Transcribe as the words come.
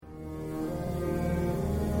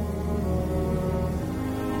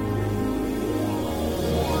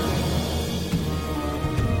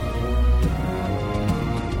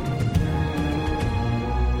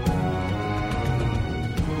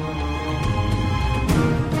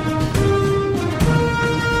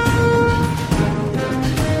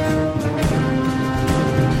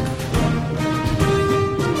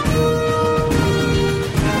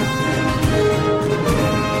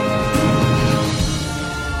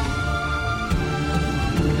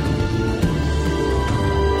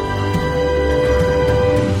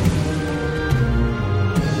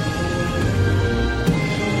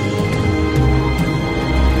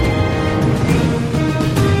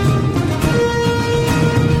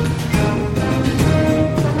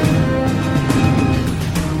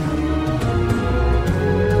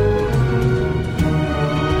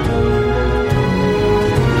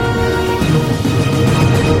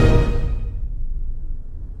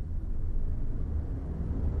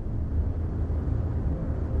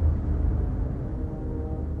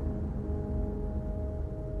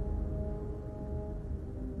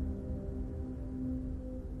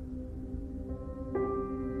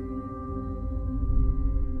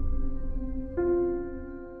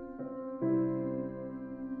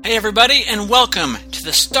Hey everybody, and welcome to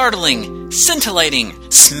the startling,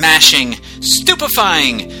 scintillating, smashing,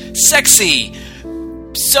 stupefying, sexy,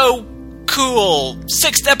 so cool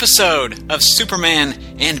 6th episode of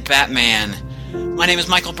Superman and Batman. My name is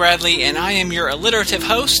Michael Bradley, and I am your alliterative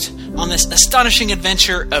host on this astonishing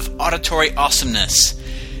adventure of auditory awesomeness.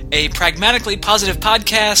 A pragmatically positive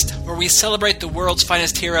podcast where we celebrate the world's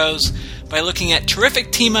finest heroes by looking at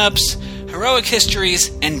terrific team-ups, heroic histories,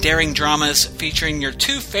 and daring dramas featuring your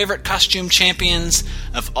two favorite costume champions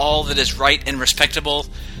of all that is right and respectable,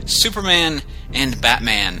 Superman and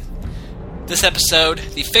Batman. This episode,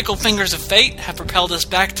 the fickle fingers of fate have propelled us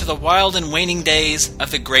back to the wild and waning days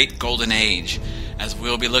of the Great Golden Age, as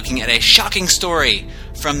we'll be looking at a shocking story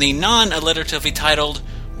from the non-alliteratively titled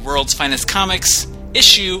World's Finest Comics,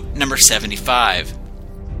 issue number 75.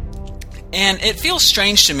 And it feels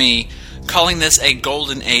strange to me calling this a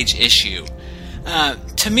Golden Age issue.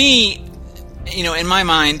 To me, in my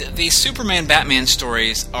mind, the Superman-Batman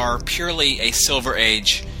stories are purely a Silver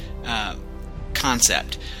Age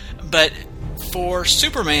concept. But for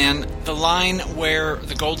Superman, the line where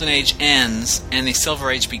the Golden Age ends and the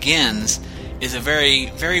Silver Age begins is a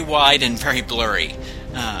very, very wide and very blurry.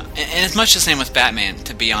 And it's much the same with Batman,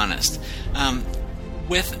 to be honest.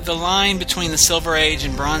 With the line between the Silver Age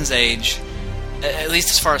and Bronze Age, at least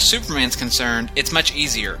as far as Superman's concerned, it's much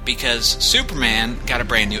easier because Superman got a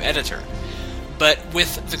brand new editor. But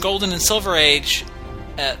with the Golden and Silver Age,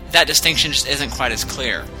 that distinction just isn't quite as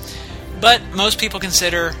clear. But most people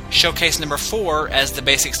consider Showcase number 4 as the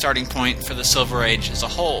basic starting point for the Silver Age as a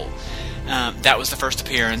whole. That was the first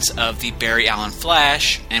appearance of the Barry Allen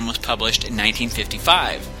Flash and was published in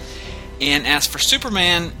 1955. And as for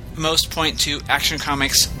Superman, most point to Action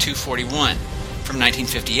Comics 241 from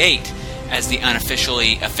 1958. As the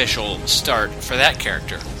unofficially official start for that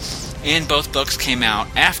character. And both books came out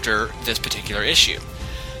after this particular issue.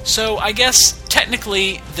 So I guess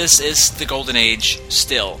technically this is the Golden Age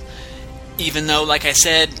still. Even though, like I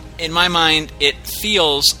said, in my mind it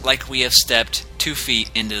feels like we have stepped 2 feet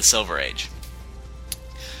into the Silver Age.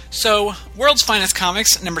 So, World's Finest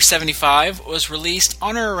Comics number 75 was released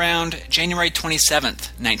on or around January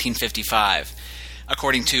 27th, 1955,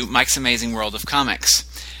 according to Mike's Amazing World of Comics.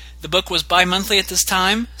 The book was bi-monthly at this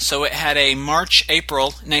time, so it had a March-April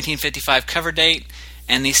 1955 cover date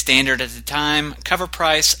and the standard at the time cover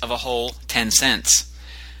price of a whole 10 cents.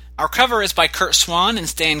 Our cover is by Curt Swan and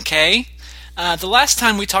Stan Kaye. The last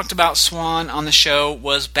time we talked about Swan on the show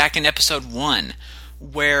was back in episode 1,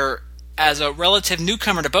 where, as a relative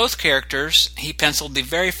newcomer to both characters, he penciled the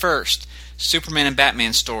very first Superman and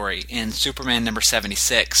Batman story in Superman number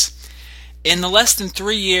 76. In the less than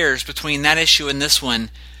 3 years between that issue and this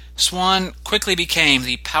one, Swan quickly became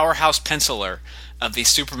the powerhouse penciler of the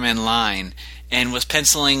Superman line and was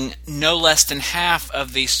penciling no less than half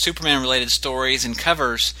of the Superman-related stories and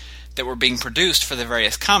covers that were being produced for the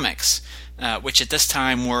various comics, which at this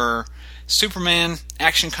time were Superman,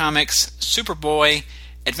 Action Comics, Superboy,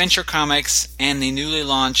 Adventure Comics, and the newly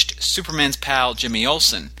launched Superman's pal Jimmy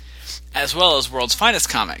Olsen, as well as World's Finest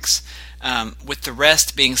Comics, with the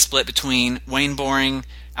rest being split between Wayne Boring,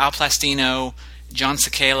 Al Plastino, John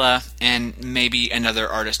Cicala, and maybe another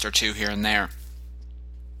artist or two here and there.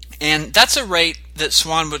 And that's a rate that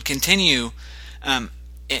Swan would continue, and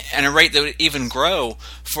a rate that would even grow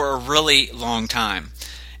for a really long time.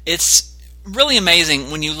 It's really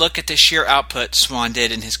amazing when you look at the sheer output Swan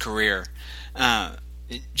did in his career,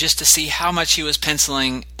 just to see how much he was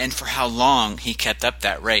penciling and for how long he kept up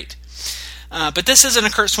that rate. But this isn't a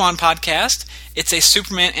Curt Swan podcast, it's a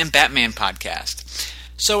Superman and Batman podcast.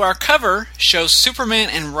 So our cover shows Superman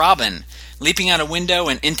and Robin leaping out a window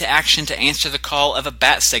and into action to answer the call of a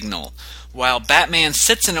bat signal, while Batman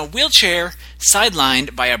sits in a wheelchair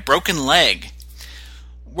sidelined by a broken leg.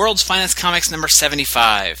 World's Finest Comics number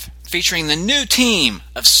 75, featuring the new team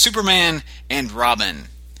of Superman and Robin.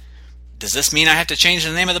 Does this mean I have to change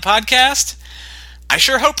the name of the podcast? I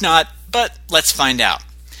sure hope not, but let's find out.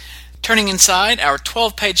 Turning inside, our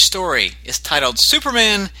 12-page story is titled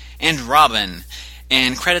Superman and Robin,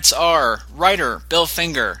 and credits are writer Bill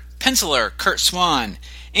Finger, penciler Curt Swan,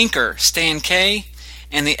 inker Stan Kaye,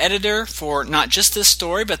 and the editor for not just this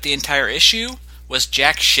story but the entire issue was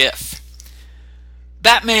Jack Schiff.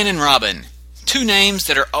 Batman and Robin, two names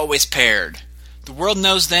that are always paired. The world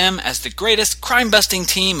knows them as the greatest crime-busting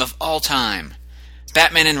team of all time.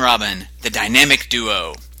 Batman and Robin, the dynamic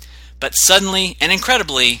duo. But suddenly and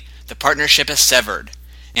incredibly, the partnership is severed,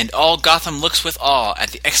 and all Gotham looks with awe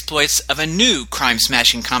at the exploits of a new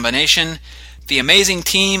crime-smashing combination, the amazing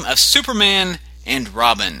team of Superman and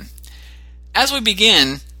Robin. As we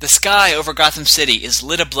begin, The sky over Gotham City is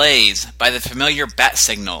lit ablaze by the familiar bat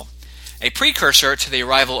signal, a precursor to the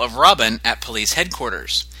arrival of Robin at police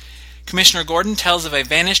headquarters. Commissioner Gordon tells of a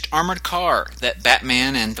vanished armored car that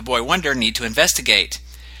Batman and the Boy Wonder need to investigate.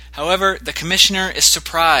 However, the Commissioner is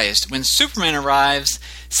surprised when Superman arrives,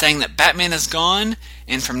 saying that Batman is gone,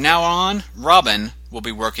 and from now on, Robin will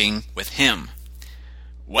be working with him.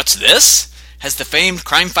 What's this? Has the famed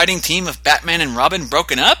crime-fighting team of Batman and Robin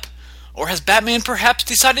broken up? Or has Batman perhaps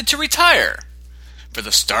decided to retire? For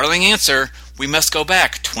the startling answer, we must go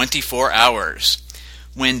back 24 hours.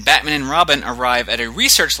 When Batman and Robin arrive at a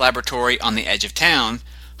research laboratory on the edge of town,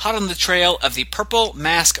 hot on the trail of the Purple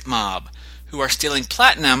Mask Mob, who are stealing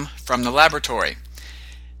platinum from the laboratory.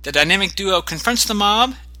 The dynamic duo confronts the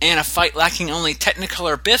mob, and a fight lacking only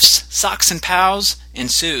Technicolor biffs, socks, and pows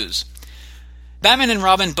ensues. Batman and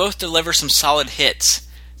Robin both deliver some solid hits,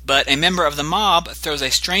 but a member of the mob throws a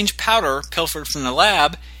strange powder pilfered from the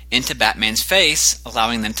lab into Batman's face,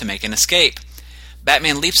 allowing them to make an escape.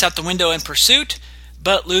 Batman leaps out the window in pursuit,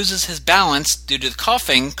 but loses his balance due to the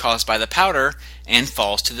coughing caused by the powder and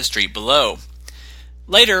falls to the street below.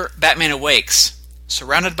 Later, Batman awakes,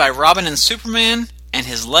 surrounded by Robin and Superman, and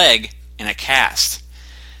his leg in a cast.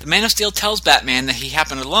 The Man of Steel tells Batman that he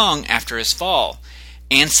happened along after his fall,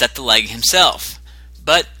 and set the leg himself,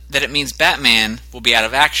 but that it means Batman will be out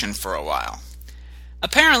of action for a while.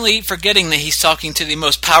 Apparently, forgetting that he's talking to the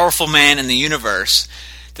most powerful man in the universe,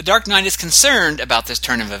 the Dark Knight is concerned about this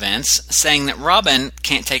turn of events, saying that Robin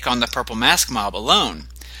can't take on the Purple Mask Mob alone.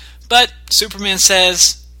 But Superman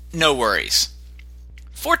says, no worries.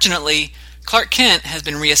 Fortunately, Clark Kent has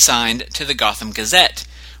been reassigned to the Gotham Gazette,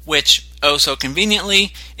 which, oh so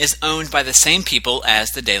conveniently, is owned by the same people as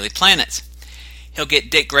the Daily Planet. He'll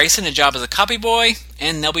get Dick Grayson a job as a copy boy,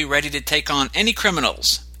 and they'll be ready to take on any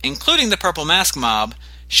criminals, including the Purple Mask Mob,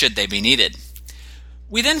 should they be needed.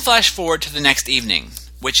 We then flash forward to the next evening,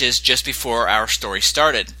 which is just before our story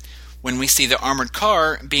started, when we see the armored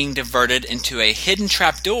car being diverted into a hidden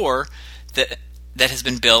trapdoor that has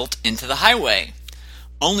been built into the highway,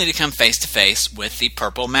 only to come face to face with the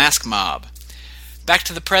Purple Mask Mob. Back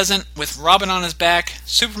to the present, with Robin on his back,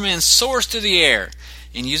 Superman soars through the air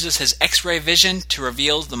and uses his X-ray vision to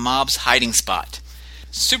reveal the mob's hiding spot.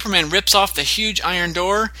 Superman rips off the huge iron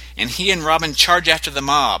door, and he and Robin charge after the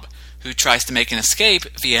mob, who tries to make an escape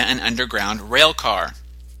via an underground rail car.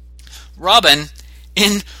 Robin,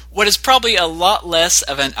 in what is probably a lot less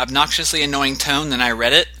of an obnoxiously annoying tone than I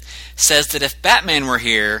read it, says that if Batman were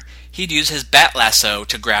here, he'd use his bat lasso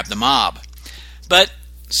to grab the mob. But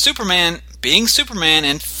Superman, being Superman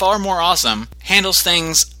and far more awesome, handles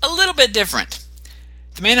things a little bit different.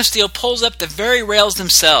 The Man of Steel pulls up the very rails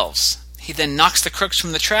themselves. He then knocks the crooks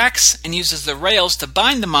from the tracks and uses the rails to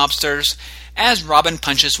bind the mobsters as Robin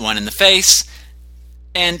punches one in the face,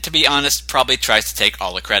 and to be honest, probably tries to take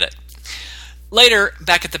all the credit. Later,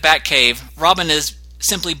 back at the Batcave, Robin is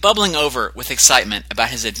simply bubbling over with excitement about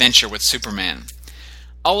his adventure with Superman.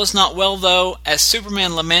 All is not well, though, as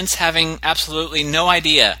Superman laments having absolutely no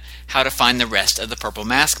idea how to find the rest of the Purple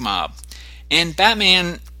Mask Mob. And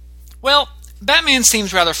Batman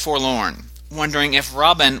seems rather forlorn, wondering if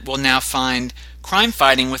Robin will now find crime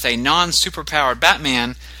fighting with a non-superpowered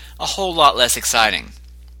Batman a whole lot less exciting.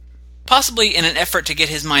 Possibly in an effort to get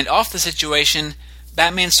his mind off the situation,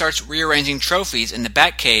 Batman starts rearranging trophies in the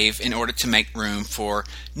Batcave in order to make room for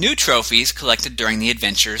new trophies collected during the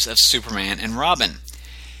adventures of Superman and Robin.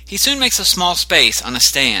 He soon makes a small space on a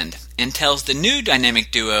stand and tells the new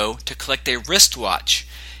dynamic duo to collect a wristwatch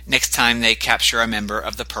next time they capture a member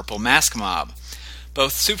of the Purple Mask Mob.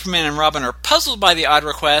 Both Superman and Robin are puzzled by the odd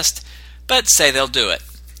request, but say they'll do it.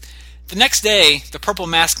 The next day, the Purple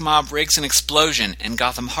Mask Mob rigs an explosion in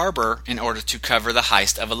Gotham Harbor in order to cover the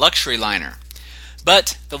heist of a luxury liner.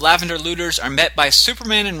 But the Lavender looters are met by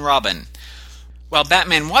Superman and Robin. While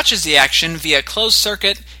Batman watches the action via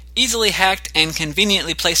closed-circuit, easily hacked and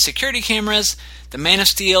conveniently placed security cameras, the Man of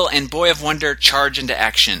Steel and Boy of Wonder charge into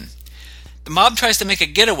action. The mob tries to make a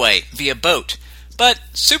getaway via boat, but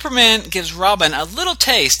Superman gives Robin a little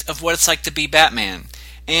taste of what it's like to be Batman,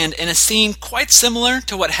 and in a scene quite similar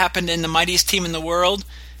to what happened in The Mightiest Team in the World,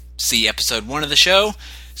 see episode 1 of the show,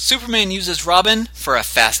 Superman uses Robin for a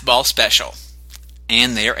fastball special,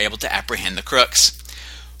 and they are able to apprehend the crooks.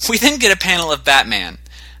 We then get a panel of Batman,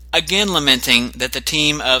 again lamenting that the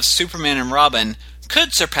team of Superman and Robin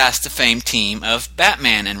could surpass the famed team of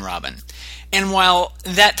Batman and Robin. And while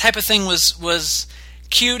that type of thing was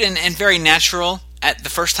cute and very natural at the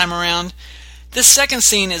first time around, this second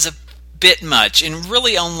scene is a bit much and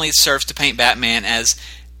really only serves to paint Batman as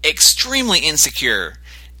extremely insecure,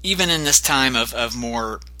 even in this time of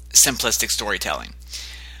more simplistic storytelling.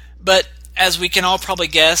 But as we can all probably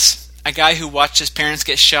guess, a guy who watched his parents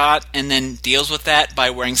get shot and then deals with that by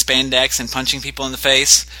wearing spandex and punching people in the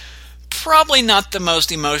face, probably not the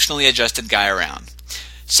most emotionally adjusted guy around.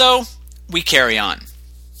 So, we carry on.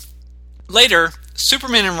 Later,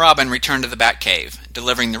 Superman and Robin return to the Batcave,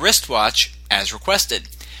 delivering the wristwatch as requested.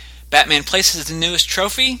 Batman places the newest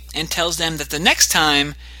trophy and tells them that the next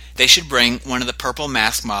time they should bring one of the Purple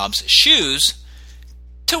Mask Mob's shoes,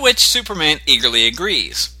 to which Superman eagerly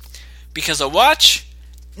agrees. Because a watch?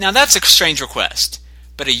 Now that's a strange request,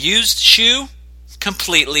 but a used shoe?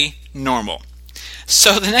 Completely normal.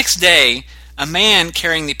 So the next day, a man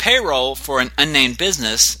carrying the payroll for an unnamed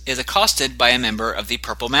business is accosted by a member of the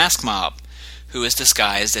Purple Mask Mob, who is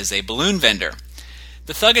disguised as a balloon vendor.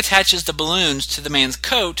 The thug attaches the balloons to the man's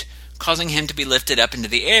coat, causing him to be lifted up into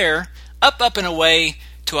the air, up and away,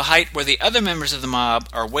 to a height where the other members of the mob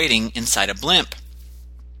are waiting inside a blimp.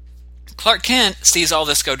 Clark Kent sees all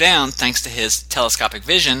this go down thanks to his telescopic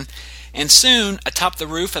vision, and soon, atop the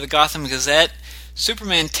roof of the Gotham Gazette,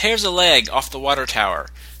 Superman tears a leg off the water tower,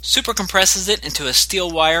 supercompresses it into a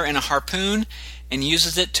steel wire and a harpoon, and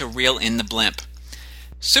uses it to reel in the blimp.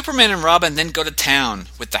 Superman and Robin then go to town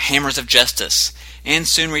with the hammers of justice, and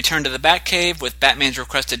soon return to the Batcave with Batman's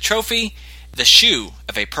requested trophy, the shoe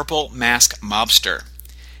of a Purple Mask mobster.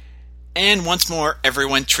 And once more,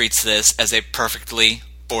 everyone treats this as a perfectly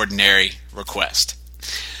ordinary request.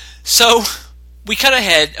 So, we cut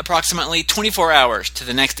ahead approximately 24 hours to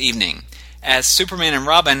the next evening, as Superman and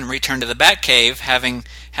Robin return to the Batcave, having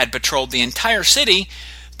had patrolled the entire city,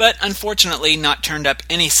 but unfortunately not turned up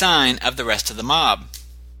any sign of the rest of the mob.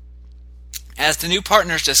 As the new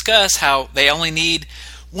partners discuss how they only need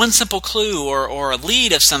one simple clue or a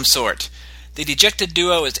lead of some sort, the dejected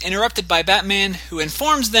duo is interrupted by Batman, who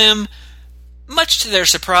informs them, much to their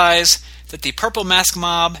surprise, that the Purple Mask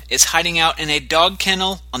Mob is hiding out in a dog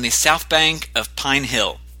kennel on the south bank of Pine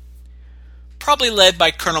Hill. Probably led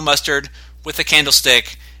by Colonel Mustard with a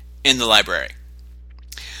candlestick in the library.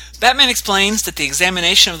 Batman explains that the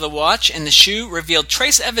examination of the watch and the shoe revealed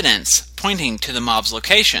trace evidence pointing to the mob's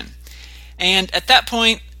location. And at that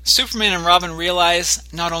point, Superman and Robin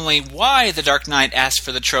realize not only why the Dark Knight asked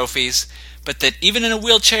for the trophies, but that even in a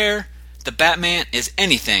wheelchair, the Batman is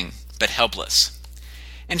anything but helpless.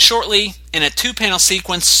 And shortly, in a 2-panel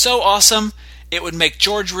sequence so awesome, it would make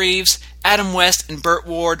George Reeves, Adam West, and Burt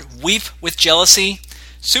Ward weep with jealousy,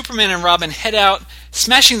 Superman and Robin head out,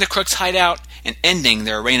 smashing the Crook's hideout and ending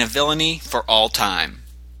their reign of villainy for all time.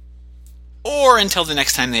 Or until the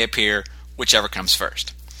next time they appear, whichever comes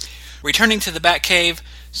first. Returning to the Batcave,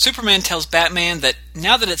 Superman tells Batman that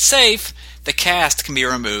now that it's safe, the cast can be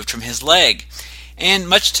removed from his leg. And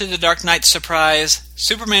much to the Dark Knight's surprise,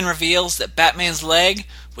 Superman reveals that Batman's leg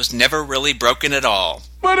was never really broken at all.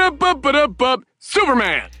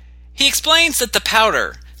 Superman! He explains that the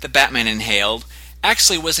powder the Batman inhaled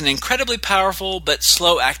actually was an incredibly powerful but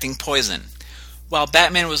slow-acting poison. While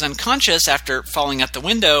Batman was unconscious after falling out the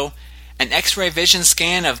window, an X-ray vision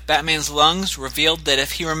scan of Batman's lungs revealed that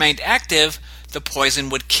if he remained active, the poison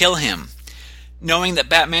would kill him. Knowing that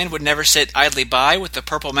Batman would never sit idly by with the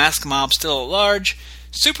Purple Mask Mob still at large,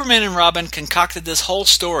 Superman and Robin concocted this whole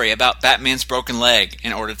story about Batman's broken leg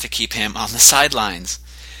in order to keep him on the sidelines.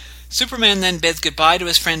 Superman then bids goodbye to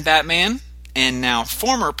his friend Batman, and now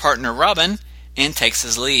former partner Robin, and takes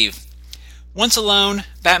his leave. Once alone,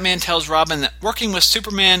 Batman tells Robin that working with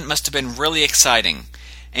Superman must have been really exciting,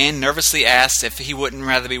 and nervously asks if he wouldn't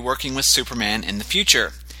rather be working with Superman in the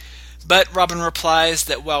future. But Robin replies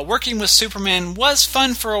that while working with Superman was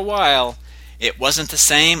fun for a while, it wasn't the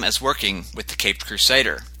same as working with the Caped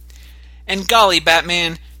Crusader. And golly,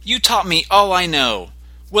 Batman, you taught me all I know.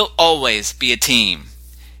 We'll always be a team.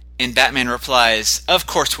 And Batman replies, of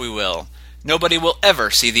course we will. Nobody will ever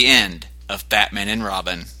see the end of Batman and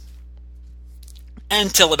Robin.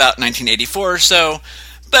 Until about 1984 or so,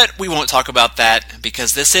 but we won't talk about that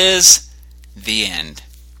because this is the end.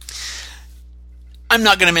 I'm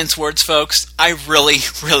not going to mince words, folks. I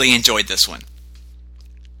really enjoyed this one.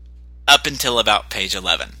 Up until about page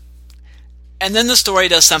 11. And then the story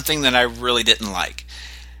does something that I really didn't like.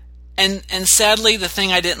 And sadly, the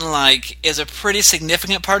thing I didn't like is a pretty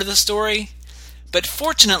significant part of the story, but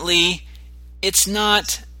fortunately, it's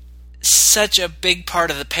not such a big part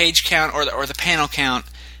of the page count or the panel count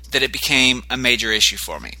that it became a major issue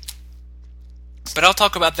for me. But I'll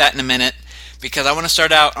talk about that in a minute, because I want to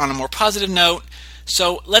start out on a more positive note.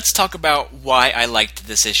 So let's talk about why I liked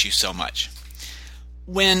this issue so much.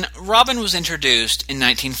 When Robin was introduced in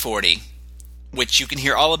 1940, which you can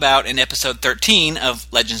hear all about in episode 13 of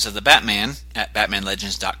Legends of the Batman at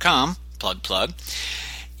BatmanLegends.com, plug,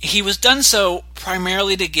 he was done so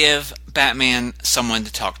primarily to give Batman someone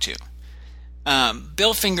to talk to.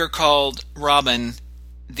 Bill Finger called Robin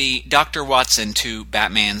the Dr. Watson to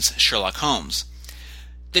Batman's Sherlock Holmes.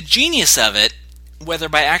 The genius of it, whether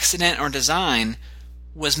by accident or design,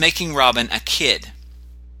 was making Robin a kid.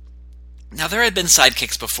 Now, there had been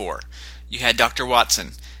sidekicks before. You had Dr.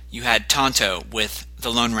 Watson. You had Tonto with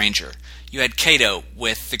the Lone Ranger. You had Kato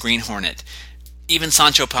with the Green Hornet. Even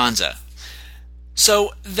Sancho Panza.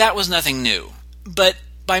 So that was nothing new. But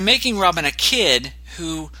by making Robin a kid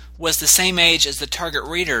who was the same age as the target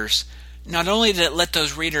readers, not only did it let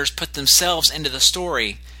those readers put themselves into the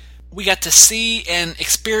story, we got to see and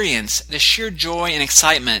experience the sheer joy and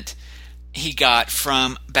excitement he got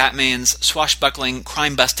from Batman's swashbuckling,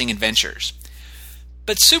 crime-busting adventures.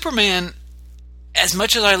 But Superman, as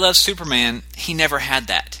much as I love Superman, he never had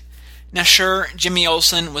that. Now sure, Jimmy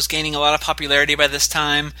Olsen was gaining a lot of popularity by this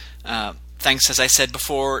time, thanks, as I said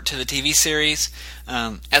before, to the TV series.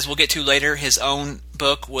 As we'll get to later, his own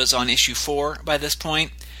book was on issue 4 by this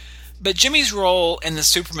point. But Jimmy's role in the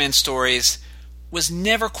Superman stories was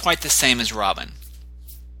never quite the same as Robin.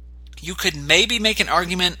 You could maybe make an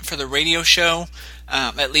argument for the radio show,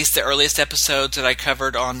 at least the earliest episodes that I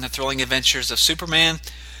covered on the thrilling adventures of Superman.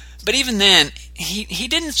 But even then, he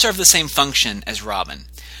didn't serve the same function as Robin.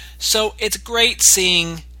 So it's great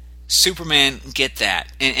seeing Superman get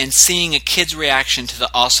that, and seeing a kid's reaction to the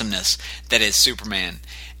awesomeness that is Superman,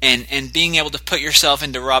 and being able to put yourself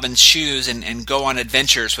into Robin's shoes and go on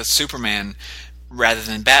adventures with Superman rather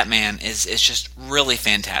than Batman is just really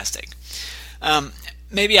fantastic.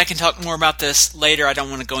 Maybe I can talk more about this later. I don't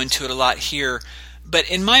want to go into it a lot here. But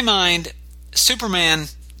in my mind,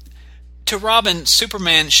 to Robin,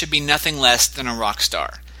 Superman should be nothing less than a rock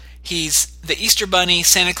star. He's the Easter Bunny,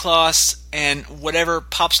 Santa Claus, and whatever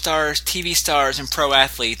pop stars, TV stars, and pro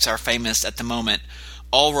athletes are famous at the moment,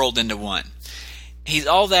 all rolled into one. He's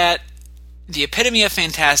all that, the epitome of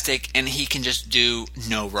fantastic, and he can just do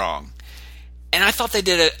no wrong. And I thought they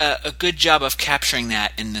did a good job of capturing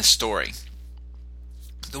that in this story.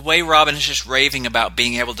 The way Robin is just raving about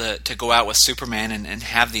being able to go out with Superman and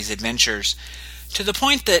have these adventures, to the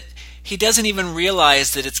point that he doesn't even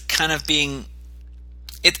realize that it's kind of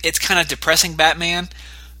it's kind of depressing Batman.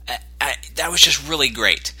 That was just really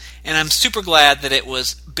great. And I'm super glad that it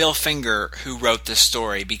was Bill Finger who wrote this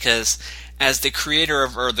story, because as the creator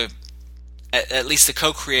of, or at least the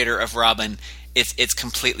co-creator of Robin, it's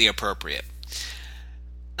completely appropriate.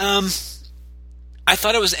 I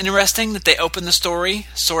thought it was interesting that they opened the story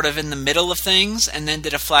sort of in the middle of things and then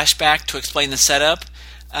did a flashback to explain the setup.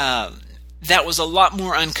 That was a lot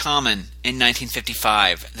more uncommon in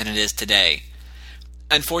 1955 than it is today.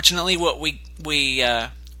 Unfortunately, what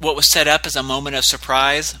was set up as a moment of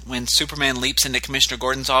surprise when Superman leaps into Commissioner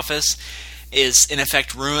Gordon's office is in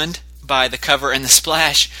effect ruined by the cover and the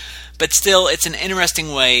splash, but still, it's an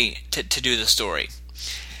interesting way to do the story.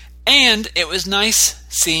 And it was nice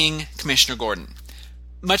seeing Commissioner Gordon.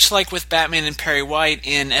 Much like with Batman and Perry White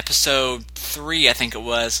in episode 3, I think it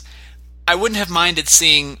was, I wouldn't have minded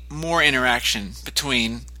seeing more interaction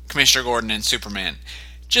between Commissioner Gordon and Superman,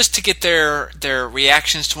 just to get their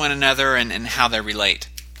reactions to one another and how they relate.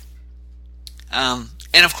 And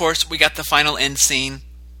of course, we got the final end scene,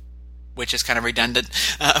 which is kind of redundant.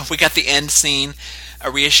 We got the end scene,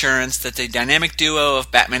 a reassurance that the dynamic duo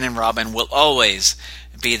of Batman and Robin will always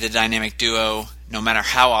be the dynamic duo, no matter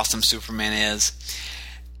how awesome Superman is.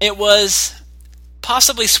 It was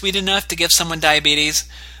possibly sweet enough to give someone diabetes,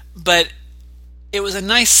 but it was a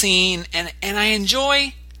nice scene, and I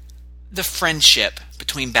enjoy the friendship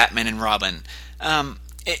between Batman and Robin.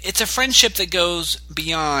 It's a friendship that goes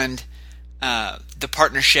beyond the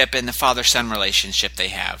partnership and the father-son relationship they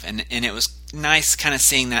have, and it was nice kind of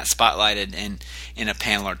seeing that spotlighted in a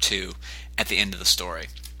panel or two at the end of the story.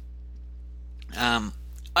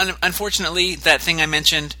 Unfortunately, that thing I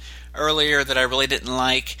mentioned earlier that I really didn't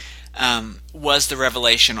like was the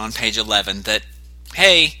revelation on page 11 that,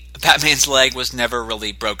 hey, Batman's leg was never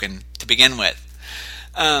really broken to begin with.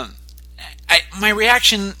 My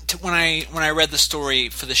reaction to when I read the story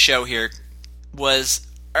for the show here was,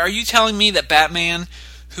 are you telling me that Batman,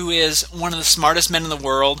 who is one of the smartest men in the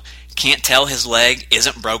world, can't tell his leg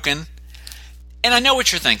isn't broken? And I know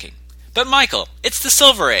what you're thinking. But Michael, it's the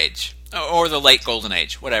Silver Age, or the late Golden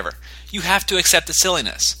Age, whatever. You have to accept the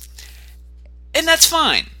silliness. And that's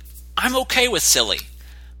fine. I'm okay with silly.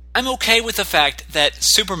 I'm okay with the fact that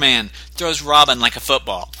Superman throws Robin like a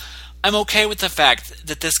football. I'm okay with the fact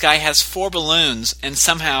that this guy has 4 balloons and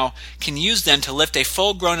somehow can use them to lift a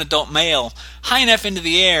full-grown adult male high enough into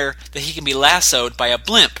the air that he can be lassoed by a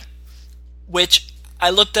blimp. Which I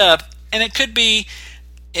looked up, and it could be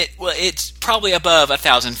it's probably above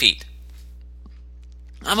 1,000 feet.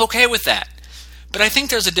 I'm okay with that. But I think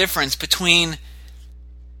there's a difference between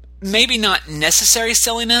maybe not necessary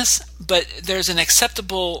silliness, but there's an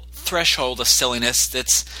acceptable threshold of silliness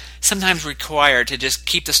that's sometimes required to just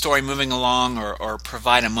keep the story moving along or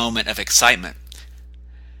provide a moment of excitement.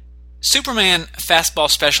 Superman fastball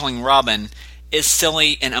specialing Robin is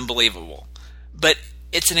silly and unbelievable, but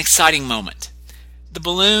it's an exciting moment. The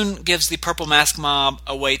balloon gives the Purple Mask Mob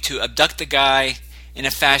a way to abduct the guy in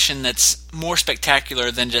a fashion that's more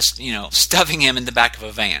spectacular than just, stuffing him in the back of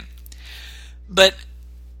a van. But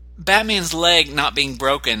Batman's leg not being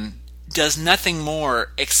broken does nothing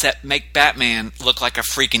more except make Batman look like a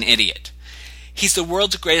freaking idiot. He's the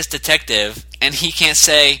world's greatest detective, and he can't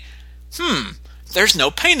say, there's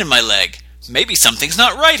no pain in my leg. Maybe something's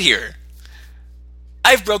not right here.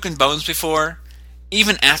 I've broken bones before.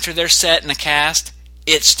 Even after they're set in a cast,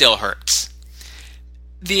 it still hurts.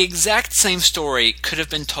 The exact same story could have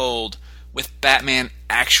been told with Batman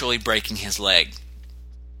actually breaking his leg.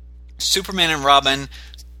 Superman and Robin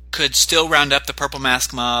could still round up the Purple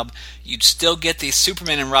Mask Mob. You'd still get the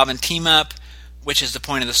Superman and Robin team up, which is the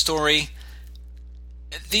point of the story.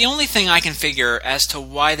 The only thing I can figure as to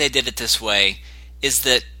why they did it this way is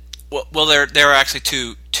that, there are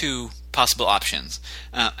actually two possible options,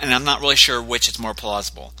 and I'm not really sure which is more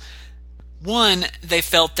plausible. One, they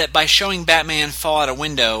felt that by showing Batman fall out a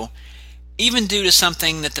window, even due to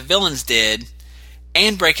something that the villains did,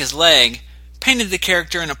 and break his leg, painted the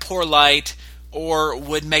character in a poor light, or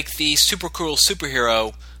would make the super cool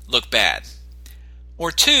superhero look bad.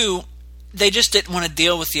 Or two, they just didn't want to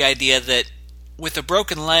deal with the idea that with a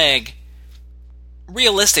broken leg,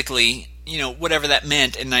 realistically, whatever that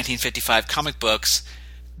meant in 1955 comic books,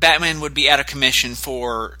 Batman would be out of commission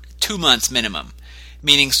for 2 months minimum,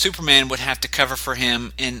 meaning Superman would have to cover for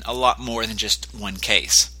him in a lot more than just one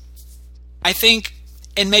case. I think,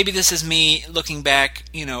 and maybe this is me looking back,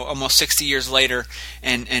 almost 60 years later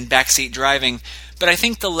and backseat driving, but I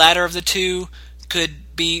think the latter of the two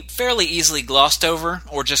could be fairly easily glossed over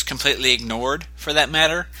or just completely ignored, for that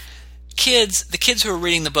matter. The kids who are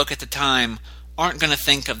reading the book at the time aren't going to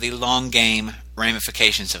think of the long game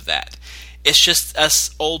ramifications of that. It's just us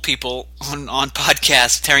old people on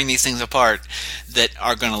podcasts tearing these things apart that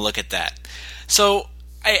are going to look at that. So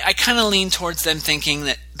I kind of lean towards them thinking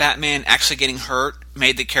that Batman actually getting hurt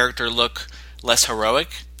made the character look less heroic.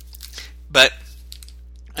 But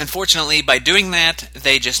unfortunately, by doing that,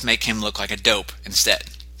 they just make him look like a dope instead.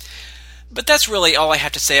 But that's really all I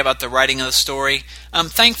have to say about the writing of the story.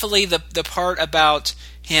 Thankfully, the part about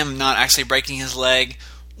him not actually breaking his leg,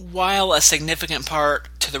 while a significant part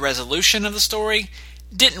to the resolution of the story,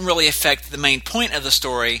 didn't really affect the main point of the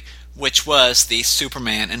story, which was the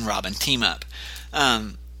Superman and Robin team-up.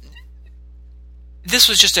 This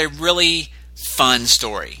was just a really fun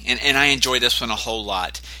story, and I enjoyed this one a whole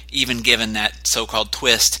lot, even given that so-called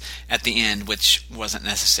twist at the end, which wasn't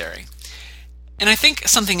necessary. And I think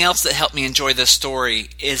something else that helped me enjoy this story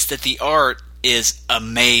is that the art is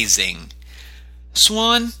amazing.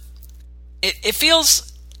 Swan, it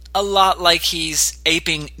feels a lot like he's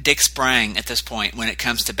aping Dick Sprang at this point when it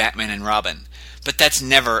comes to Batman and Robin, but that's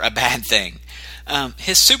never a bad thing.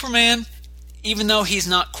 His Superman, even though he's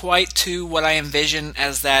not quite to what I envision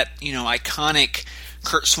as that, iconic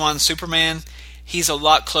Curt Swan Superman, he's a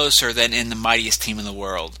lot closer than in The Mightiest Team in the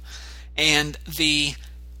World. And the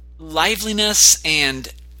liveliness and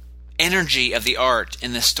energy of the art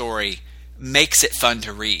in this story makes it fun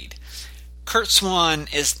to read. Curt Swan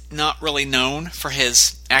is not really known for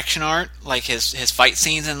his action art, like his fight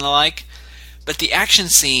scenes and the like, but the action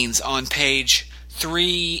scenes on page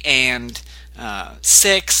 3 and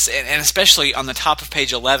 6, and especially on the top of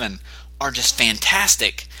page 11, are just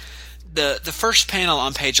fantastic. The first panel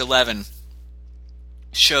on page 11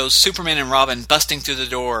 shows Superman and Robin busting through the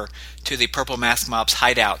door to the Purple Mask Mob's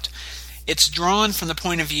hideout. It's drawn from the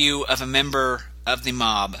point of view of a member of the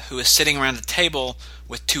mob who is sitting around a table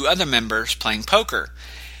with 2 other members playing poker.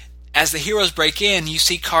 As the heroes break in, you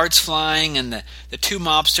see cards flying, and the 2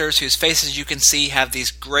 mobsters whose faces you can see have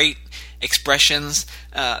these great expressions.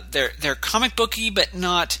 They're comic booky, but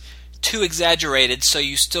not too exaggerated, so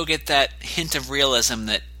you still get that hint of realism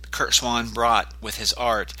that Curt Swan brought with his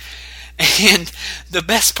art. And the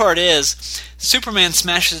best part is, Superman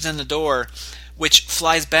smashes in the door, which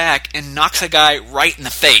flies back and knocks a guy right in the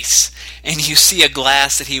face. And you see a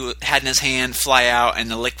glass that he had in his hand fly out and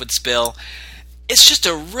the liquid spill. It's just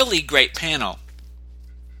a really great panel.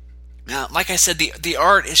 Now, like I said, the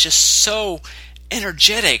art is just so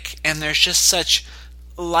energetic, and there's just such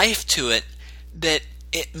life to it that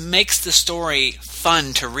it makes the story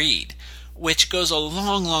fun to read. which goes a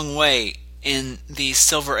long, long way in these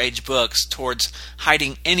Silver Age books towards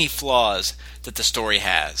hiding any flaws that the story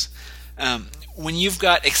has. When you've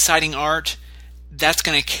got exciting art, that's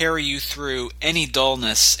going to carry you through any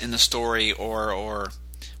dullness in the story, or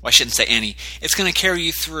I shouldn't say any. It's going to carry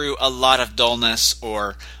you through a lot of dullness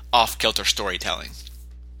or off-kilter storytelling.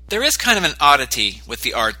 There is kind of an oddity with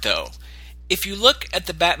the art, though. If you look at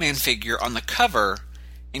the Batman figure on the cover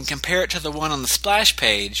and compare it to the one on the splash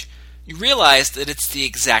page, you realize that it's the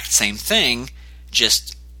exact same thing,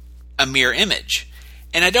 just a mirror image.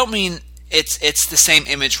 And I don't mean it's the same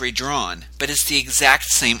image redrawn, but it's the exact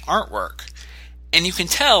same artwork. And you can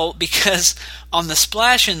tell because on the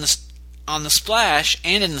splash and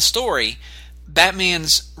in the story,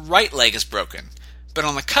 Batman's right leg is broken, but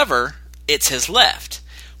on the cover, it's his left,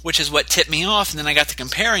 which is what tipped me off. And then I got to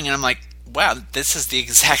comparing, and I'm like, wow, this is the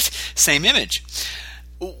exact same image.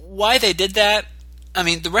 Why they did that? I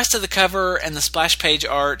mean, the rest of the cover and the splash page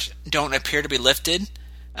art don't appear to be lifted,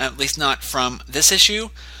 at least not from this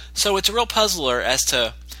issue. So it's a real puzzler as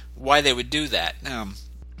to why they would do that.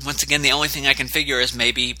 Once again, the only thing I can figure is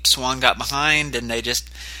maybe Swan got behind and they just,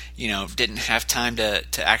 didn't have time to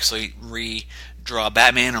actually redraw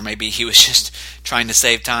Batman, or maybe he was just trying to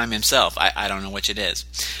save time himself. I don't know which it is.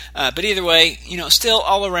 But either way, still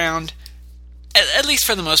all around, at least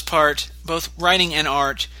for the most part, both writing and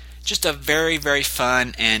art, just a very, very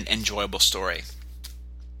fun and enjoyable story.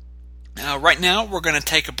 Right now, we're going to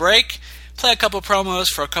take a break, play a couple promos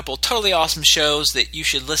for a couple totally awesome shows that you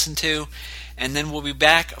should listen to, and then we'll be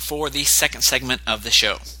back for the second segment of the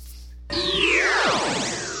show.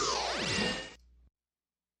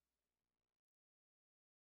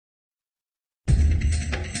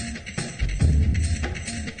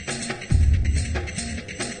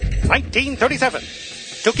 (1937).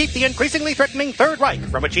 To keep the increasingly threatening Third Reich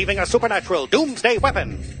from achieving a supernatural doomsday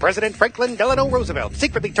weapon, President Franklin Delano Roosevelt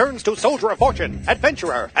secretly turns to soldier of fortune,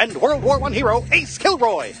 adventurer, and World War I hero Ace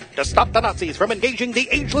Kilroy to stop the Nazis from engaging the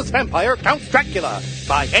ageless vampire Count Dracula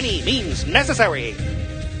by any means necessary.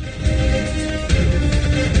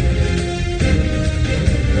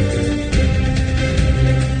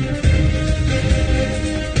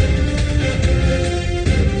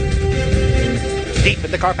 Deep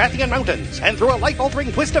in the Carpathian Mountains, and through a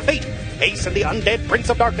life-altering twist of fate, Ace and the undead Prince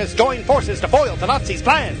of Darkness join forces to foil the Nazis'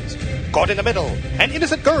 plans. Caught in the middle, an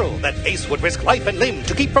innocent girl that Ace would risk life and limb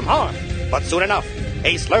to keep from harm. But soon enough,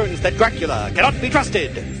 Ace learns that Dracula cannot be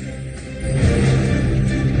trusted.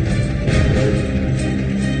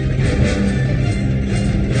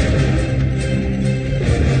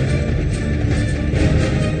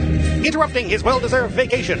 Interrupting his well-deserved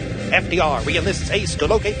vacation, FDR re-enlists Ace to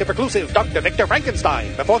locate the reclusive Dr. Victor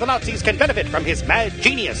Frankenstein before the Nazis can benefit from his mad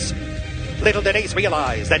genius. Little did Ace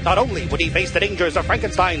realize that not only would he face the dangers of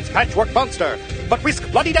Frankenstein's patchwork monster, but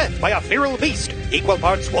risk bloody death by a feral beast, equal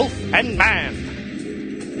parts wolf and man.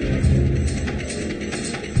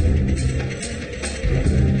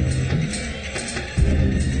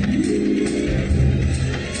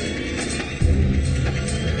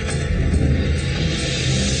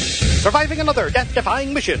 Surviving another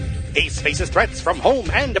death-defying mission, Ace faces threats from home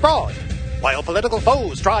and abroad. While political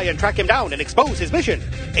foes try and track him down and expose his mission,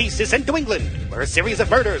 Ace is sent to England, where a series of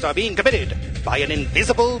murders are being committed by an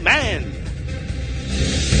invisible man.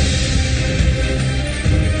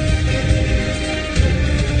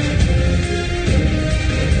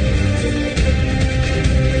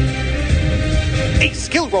 Ace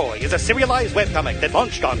Kilroy is a serialized webcomic that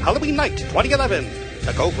launched on Halloween night 2011.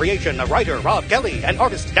 The co-creation of writer Rob Kelly and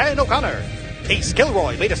artist Dan O'Connor. Ace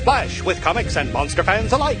Kilroy made a splash with comics and monster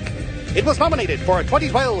fans alike. It was nominated for a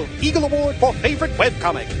 2012 Eagle Award for Favorite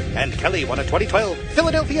Webcomic, and Kelly won a 2012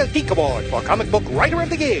 Philadelphia Geek Award for Comic Book Writer of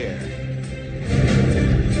the Year.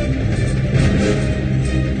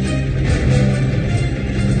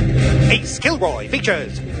 Ace Kilroy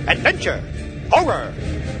features adventure, horror,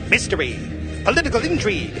 mystery, political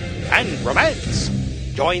intrigue, and romance.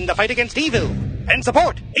 Join the fight against evil and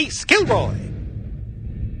support Ace Kilroy.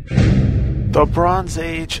 The Bronze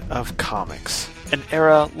Age of comics. An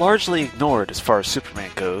era largely ignored as far as Superman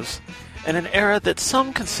goes, and an era that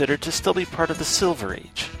some consider to still be part of the Silver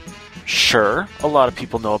Age. Sure, a lot of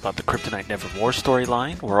people know about the Kryptonite Nevermore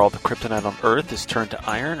storyline, where all the kryptonite on Earth is turned to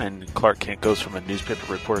iron and Clark Kent goes from a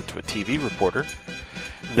newspaper reporter to a TV reporter.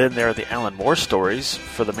 Then there are the Alan Moore stories,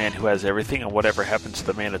 for the man who has everything and whatever happens to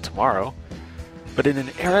the man of tomorrow. But in an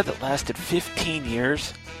era that lasted 15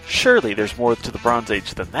 years, surely there's more to the Bronze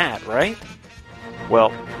Age than that, right?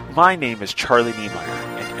 Well, my name is Charlie Niemeyer,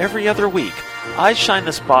 and every other week I shine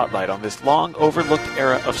the spotlight on this long overlooked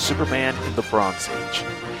era of Superman in the Bronze Age,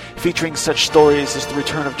 featuring such stories as the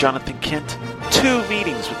return of Jonathan Kent, 2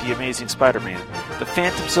 meetings with the Amazing Spider-Man, the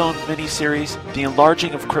Phantom Zone miniseries, the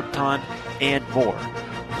enlarging of Krypton, and more.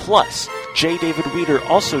 Plus, J. David Weeder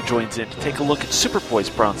also joins in to take a look at Superboy's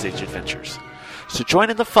Bronze Age adventures. So join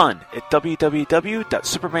in the fun at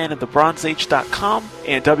www.supermaninthebronzeage.com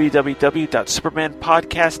and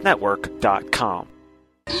www.supermanpodcastnetwork.com.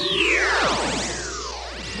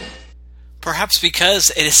 Perhaps because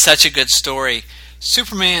it is such a good story,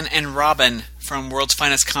 Superman and Robin from World's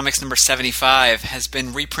Finest Comics number 75 has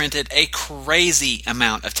been reprinted a crazy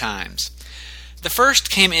amount of times. The first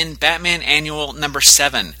came in Batman Annual number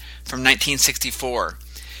 7 from 1964.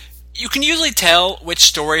 You can usually tell which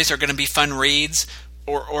stories are going to be fun reads,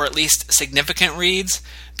 or at least significant reads,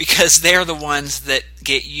 because they're the ones that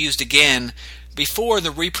get used again before the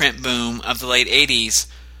reprint boom of the late 80s,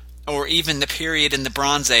 or even the period in the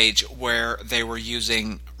Bronze Age where they were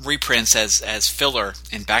using reprints as filler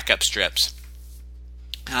in backup strips.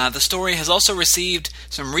 The story has also received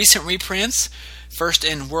some recent reprints, first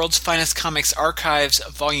in World's Finest Comics Archives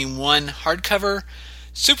Volume 1 hardcover,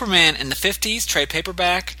 Superman in the 50s trade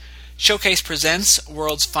paperback, Showcase Presents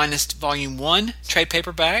World's Finest Volume 1 trade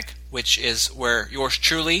paperback, which is where yours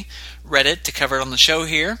truly read it to cover it on the show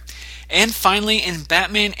here, and finally in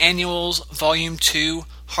Batman Annuals Volume 2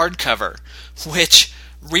 hardcover, which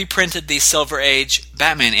reprinted the Silver Age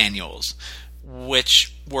Batman Annuals,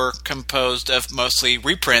 which were composed of mostly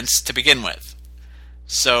reprints to begin with.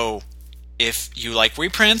 So, if you like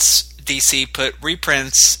reprints, DC put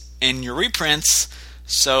reprints in your reprints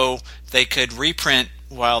so they could reprint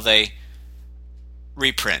while they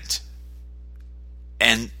reprint.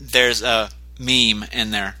 And there's a meme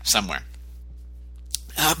in there somewhere.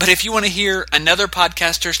 But if you want to hear another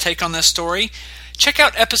podcaster's take on this story, check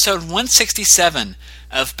out episode 167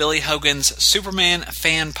 of Billy Hogan's Superman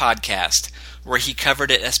Fan Podcast, where he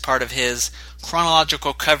covered it as part of his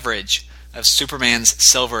chronological coverage of Superman's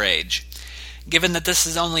Silver Age. Given that this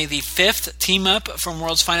is only the 5th team-up from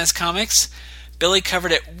World's Finest Comics, Billy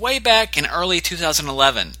covered it way back in early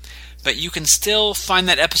 2011, but you can still find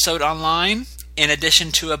that episode online, in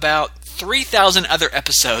addition to about 3,000 other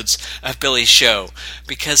episodes of Billy's show,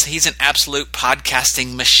 because he's an absolute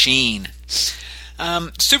podcasting machine.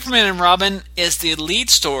 Superman and Robin is the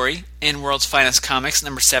lead story in World's Finest Comics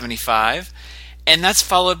number 75, and that's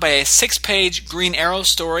followed by a 6-page Green Arrow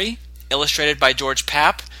story, illustrated by George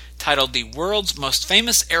Papp, titled The World's Most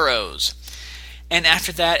Famous Arrows. And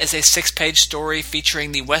after that is a 6-page story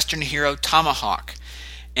featuring the Western hero Tomahawk,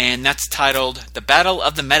 and that's titled The Battle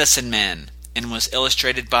of the Medicine Men, and was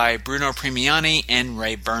illustrated by Bruno Premiani and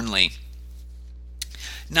Ray Burnley.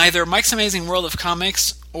 Neither Mike's Amazing World of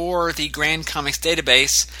Comics or the Grand Comics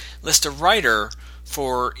Database list a writer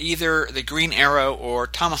for either the Green Arrow or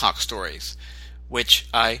Tomahawk stories, which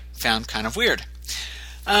I found kind of weird.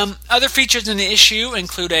 Other features in the issue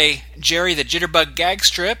include a Jerry the Jitterbug gag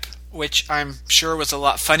strip, which I'm sure was a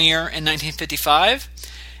lot funnier in 1955,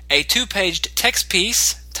 a 2-paged text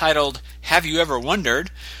piece titled Have You Ever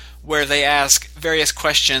Wondered?, where they ask various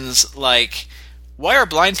questions like, why are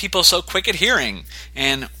blind people so quick at hearing?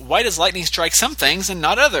 And why does lightning strike some things and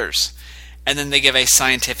not others? And then they give a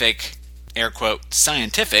scientific, air quote,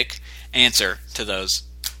 scientific answer to those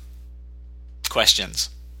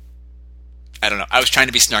questions. I don't know. I was trying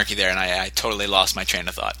to be snarky there, and I totally lost my train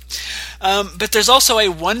of thought. But there's also a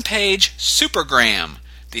 1-page Supergram,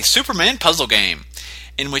 the Superman puzzle game,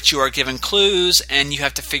 in which you are given clues, and you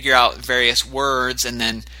have to figure out various words, and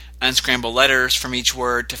then unscramble letters from each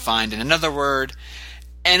word to find another word.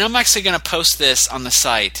 And I'm actually going to post this on the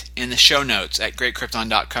site in the show notes at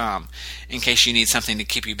greatkrypton.com, in case you need something to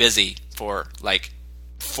keep you busy for,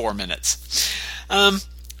 4 minutes.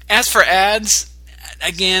 As for ads,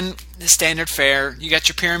 again, the standard fare. You got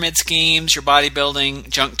your pyramid schemes, your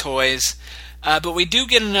bodybuilding, junk toys. But we do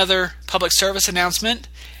get another public service announcement.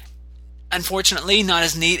 Unfortunately, not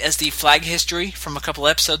as neat as the flag history from a couple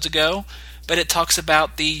episodes ago, but it talks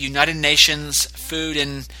about the United Nations Food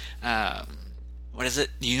and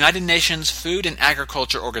United Nations Food and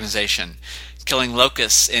Agriculture Organization killing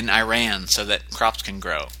locusts in Iran so that crops can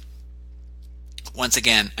grow. Once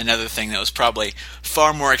again, another thing that was probably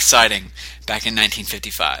far more exciting back in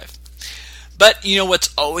 1955. But you know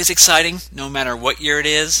what's always exciting, no matter what year it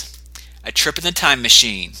is? A trip in the time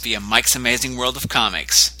machine via Mike's Amazing World of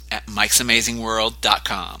Comics at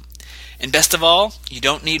Mike'sAmazingWorld.com. And best of all, you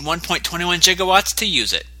don't need 1.21 gigawatts to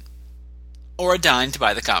use it, or a dime to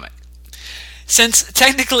buy the comic. Since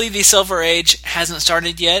technically the Silver Age hasn't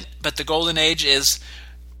started yet, but the Golden Age is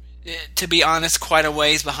to be honest, quite a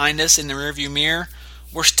ways behind us in the rearview mirror.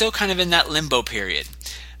 We're still kind of in that limbo period.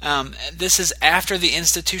 This is after the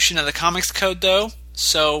institution of the Comics Code, though,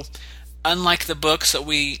 so unlike the books that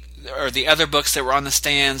the other books that were on the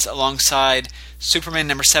stands alongside Superman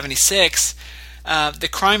number 76, the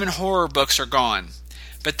crime and horror books are gone.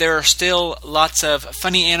 But there are still lots of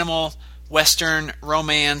funny animal, western,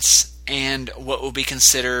 romance, and what will be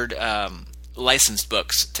considered licensed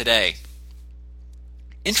books today.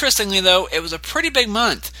 Interestingly, though, it was a pretty big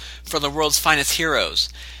month for the world's finest heroes.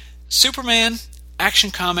 Superman,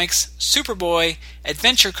 Action Comics, Superboy,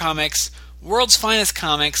 Adventure Comics, World's Finest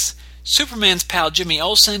Comics, Superman's pal Jimmy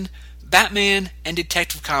Olsen, Batman, and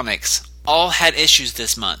Detective Comics all had issues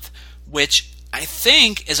this month, which I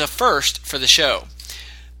think is a first for the show.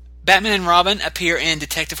 Batman and Robin appear in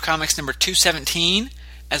Detective Comics number 217,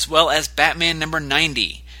 as well as Batman number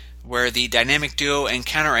 90, where the dynamic duo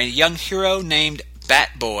encounter a young hero named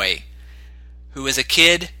Batboy, who is a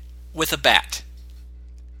kid with a bat.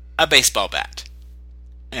 A baseball bat.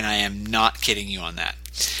 And I am not kidding you on that.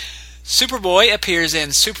 Superboy appears in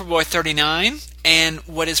Superboy 39, and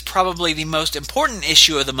what is probably the most important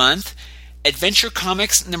issue of the month, Adventure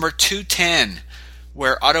Comics number 210,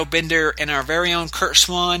 where Otto Bender and our very own Kurt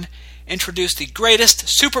Swan introduce the greatest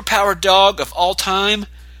superpowered dog of all time,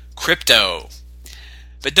 Krypto.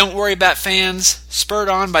 But don't worry about fans. Spurred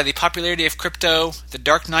on by the popularity of Krypto, the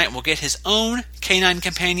Dark Knight will get his own canine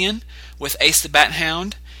companion with Ace the Bat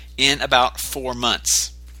Hound in about 4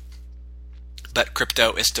 months. But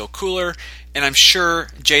Krypto is still cooler, and I'm sure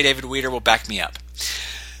J. David Weeder will back me up.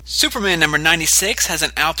 Superman number 96 has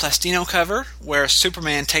an Al Plastino cover where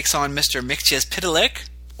Superman takes on Mr. Mxyzptlk,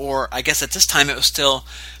 or I guess at this time it was still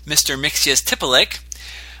Mr. Mxyzptlk.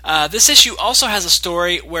 This issue also has a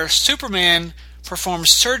story where Superman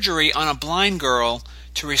performs surgery on a blind girl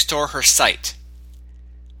to restore her sight,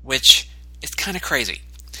 which is kind of crazy.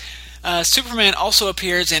 Superman also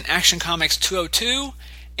appears in Action Comics 202,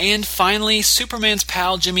 and finally Superman's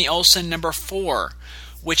pal Jimmy Olsen number 4,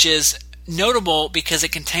 which is notable because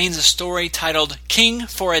it contains a story titled King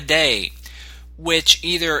for a Day, which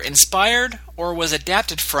either inspired or was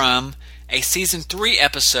adapted from a Season 3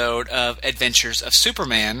 episode of Adventures of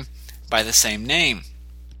Superman by the same name.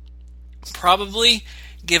 Probably,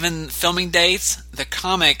 given filming dates, the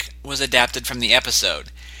comic was adapted from the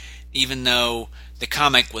episode, even though the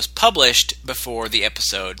comic was published before the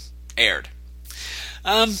episode aired.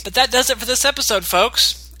 But that does it for this episode,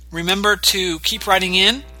 folks. Remember to keep writing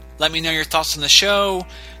in. Let me know your thoughts on the show,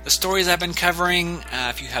 the stories I've been covering,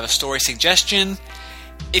 if you have a story suggestion.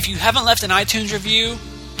 If you haven't left an iTunes review,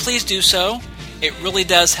 please do so. It really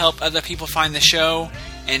does help other people find the show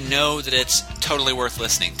and know that it's totally worth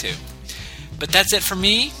listening to. But that's it for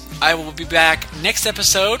me. I will be back next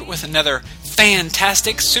episode with another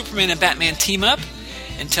fantastic Superman and Batman team-up.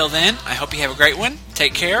 Until then, I hope you have a great one.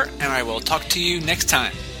 Take care, and I will talk to you next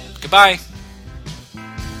time. Goodbye.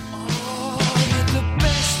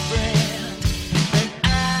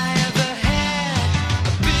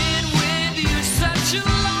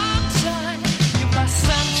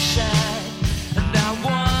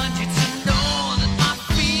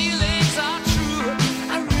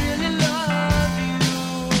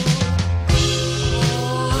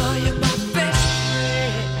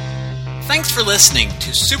 Thanks for listening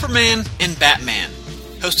to Superman and Batman,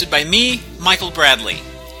 hosted by me, Michael Bradley.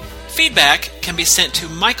 Feedback can be sent to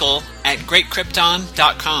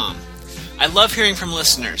michael@greatkrypton.com. I love hearing from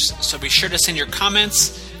listeners, so be sure to send your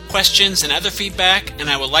comments, questions, and other feedback, and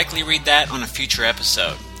I will likely read that on a future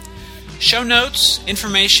episode. Show notes,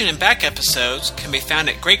 information, and back episodes can be found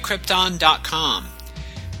at greatkrypton.com.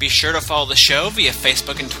 Be sure to follow the show via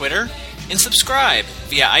Facebook and Twitter, and subscribe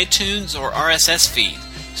via iTunes or RSS feed,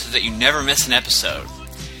 so that you never miss an episode.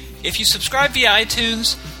 If you subscribe via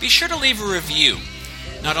iTunes, be sure to leave a review.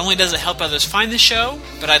 Not only does it help others find the show,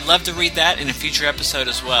 but I'd love to read that in a future episode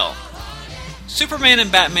as well. Superman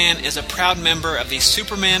and Batman is a proud member of the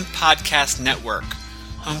Superman Podcast Network,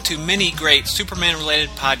 home to many great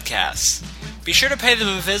Superman-related podcasts. Be sure to pay them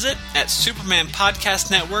a visit at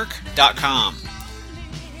supermanpodcastnetwork.com.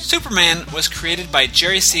 Superman was created by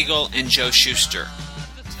Jerry Siegel and Joe Shuster.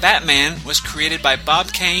 Batman was created by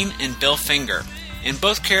Bob Kane and Bill Finger, and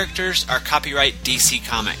both characters are copyright DC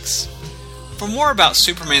Comics. For more about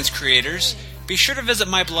Superman's creators, be sure to visit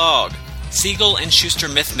my blog, Siegel and Shuster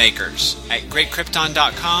Mythmakers, at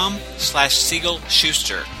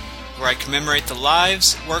greatkrypton.com/Siegel-Shuster, where I commemorate the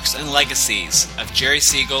lives, works, and legacies of Jerry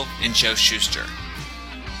Siegel and Joe Shuster.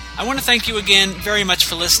 I want to thank you again very much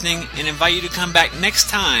for listening and invite you to come back next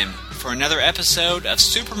time for another episode of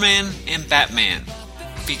Superman and Batman.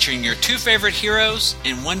 featuring your two favorite heroes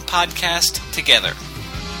in one podcast together.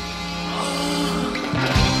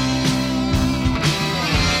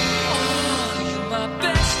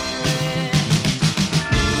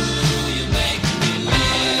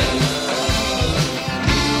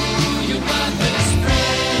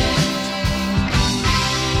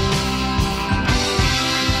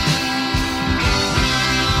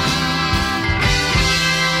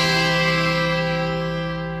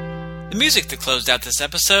 The music that closed out this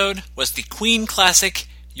episode was the Queen classic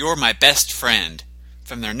You're My Best Friend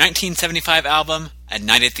from their 1975 album A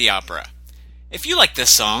Night at the Opera. If you like this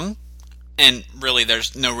song, and really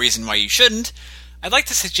there's no reason why you shouldn't, I'd like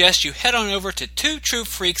to suggest you head on over to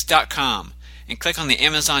twotruefreaks.com and click on the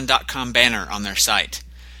Amazon.com banner on their site.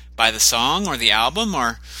 Buy the song or the album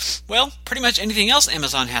or, well, pretty much anything else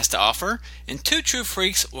Amazon has to offer, and Two True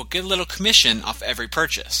Freaks will get a little commission off every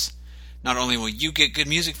purchase. Not only will you get good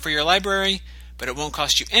music for your library, but it won't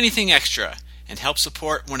cost you anything extra and help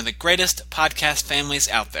support one of the greatest podcast families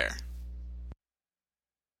out there.